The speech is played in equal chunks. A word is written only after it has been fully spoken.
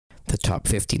top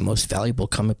 50 most valuable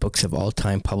comic books of all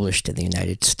time published in the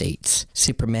United States.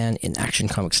 Superman in Action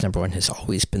Comics #1 has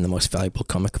always been the most valuable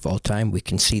comic of all time. We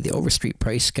can see the Overstreet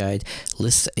price guide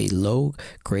lists a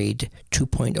low-grade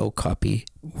 2.0 copy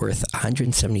worth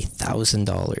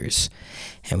 $170,000.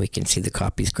 And we can see the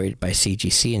copies graded by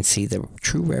CGC and see the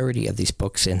true rarity of these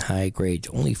books in high grade.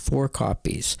 Only 4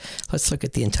 copies. Let's look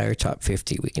at the entire top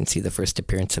 50. We can see the first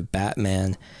appearance of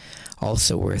Batman,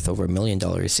 also worth over $1 million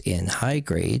in high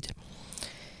grade.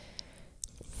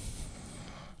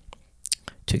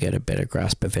 To get a better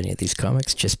grasp of any of these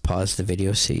comics, just pause the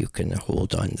video so you can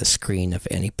hold on the screen of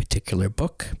any particular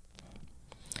book.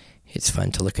 It's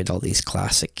fun to look at all these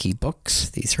classic key books.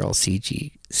 These are all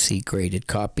CGC graded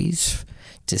copies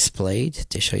displayed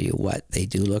to show you what they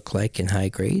do look like in high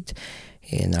grade.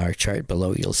 In our chart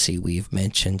below, you'll see we've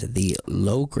mentioned the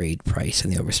low grade price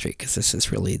in the Overstreet because this is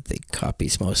really the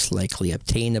copies most likely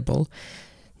obtainable,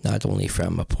 not only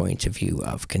from a point of view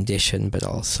of condition, but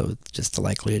also just the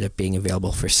likelihood of being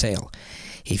available for sale.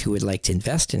 If you would like to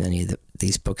invest in any of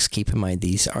these books, keep in mind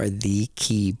these are the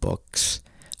key books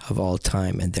of all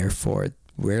time and therefore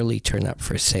rarely turn up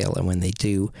for sale, and when they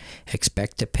do,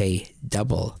 expect to pay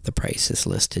double the prices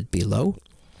listed below.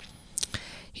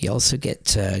 You also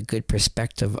get a good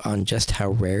perspective on just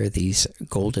how rare these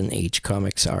Golden Age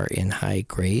comics are in high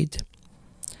grade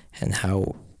and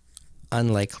how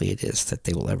unlikely it is that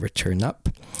they will ever turn up.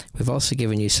 We've also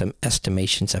given you some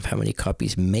estimations of how many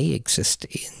copies may exist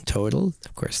in total.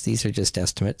 Of course, these are just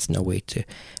estimates, no way to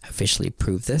officially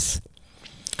prove this.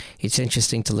 It's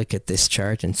interesting to look at this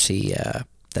chart and see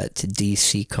that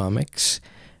DC Comics,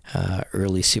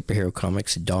 early superhero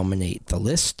comics, dominate the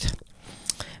list.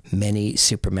 Many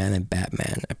Superman and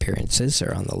Batman appearances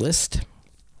are on the list.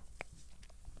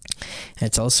 And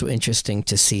it's also interesting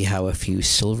to see how a few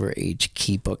Silver Age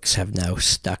key books have now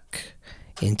stuck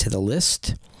into the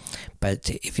list. But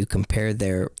if you compare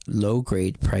their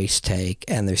low-grade price tag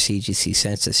and their CGC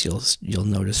census, you'll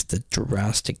notice the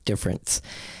drastic difference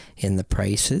in the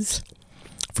prices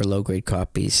for low-grade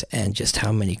copies and just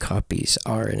how many copies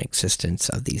are in existence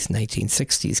of these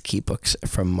 1960s key books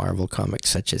from Marvel Comics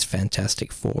such as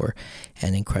Fantastic Four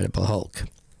and Incredible Hulk.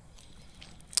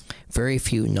 Very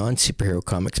few non-superhero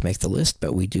comics make the list,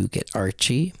 but we do get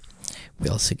Archie. We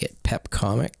also get Pep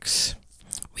Comics.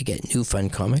 We get New Fun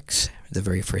Comics, the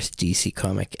very first DC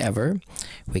comic ever.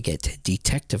 We get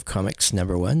Detective Comics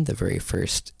 #1, the very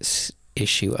first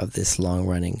issue of this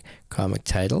long-running comic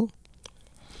title.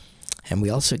 And we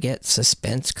also get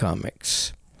Suspense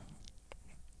Comics.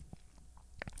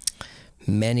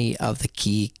 Many of the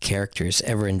key characters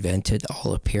ever invented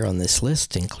all appear on this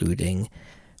list, including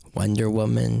Wonder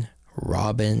Woman,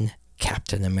 Robin,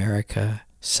 Captain America,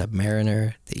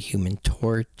 Submariner, the Human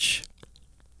Torch.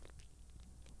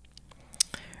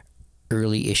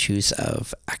 Early issues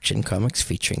of Action Comics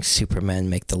featuring Superman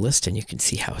make the list, and you can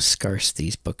see how scarce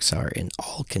these books are in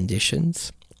all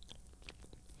conditions.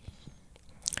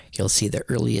 You'll see the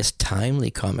earliest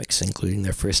timely comics, including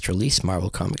their first release, Marvel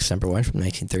Comics #1 from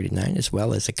 1939, as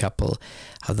well as a couple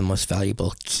of the most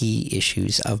valuable key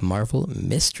issues of Marvel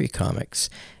Mystery Comics,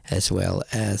 as well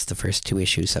as the first 2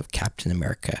 issues of Captain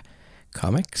America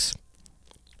Comics.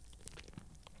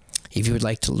 If you would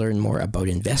like to learn more about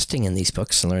investing in these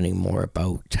books and learning more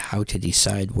about how to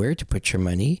decide where to put your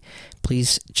money,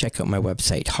 please check out my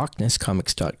website,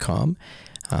 hoknescomics.com.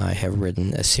 I have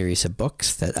written a series of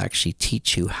books that actually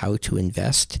teach you how to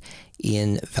invest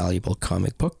in valuable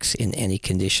comic books in any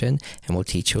condition, and will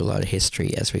teach you a lot of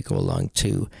history as we go along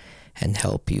too, and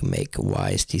help you make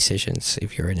wise decisions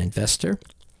if you're an investor.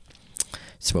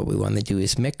 So what we want to do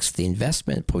is mix the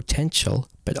investment potential,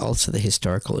 but also the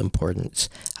historical importance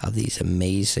of these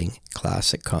amazing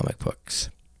classic comic books.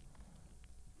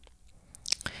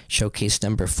 Showcase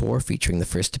 #4, featuring the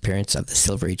first appearance of the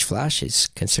Silver Age Flash, is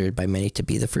considered by many to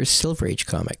be the first Silver Age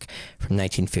comic from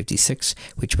 1956,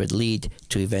 which would lead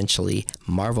to eventually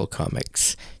Marvel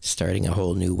Comics, starting a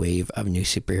whole new wave of new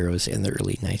superheroes in the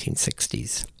early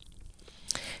 1960s.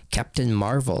 Captain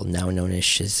Marvel, now known as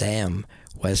Shazam,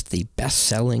 was the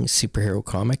best-selling superhero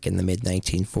comic in the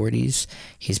mid-1940s.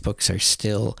 His books are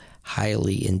still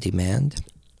highly in demand.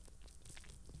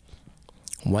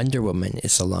 Wonder Woman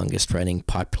is the longest-running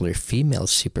popular female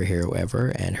superhero ever,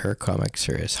 and her comics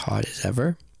are as hot as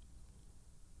ever.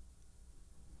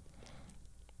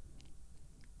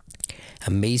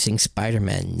 Amazing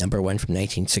Spider-Man #1 from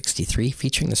 1963,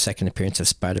 featuring the second appearance of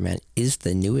Spider-Man, is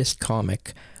the newest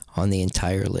comic on the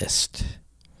entire list.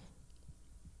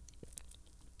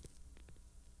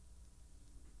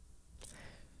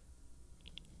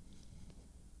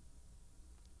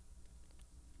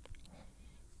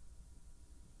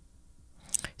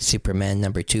 Superman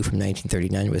 #2 from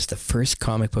 1939 was the first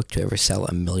comic book to ever sell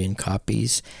 1 million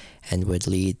copies and would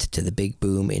lead to the big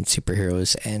boom in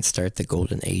superheroes and start the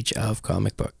golden age of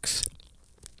comic books.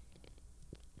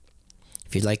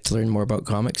 If you'd like to learn more about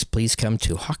comics, please come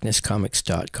to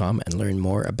hoknescomics.com and learn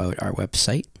more about our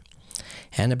website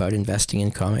and about investing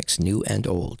in comics new and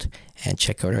old, and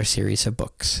check out our series of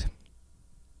books.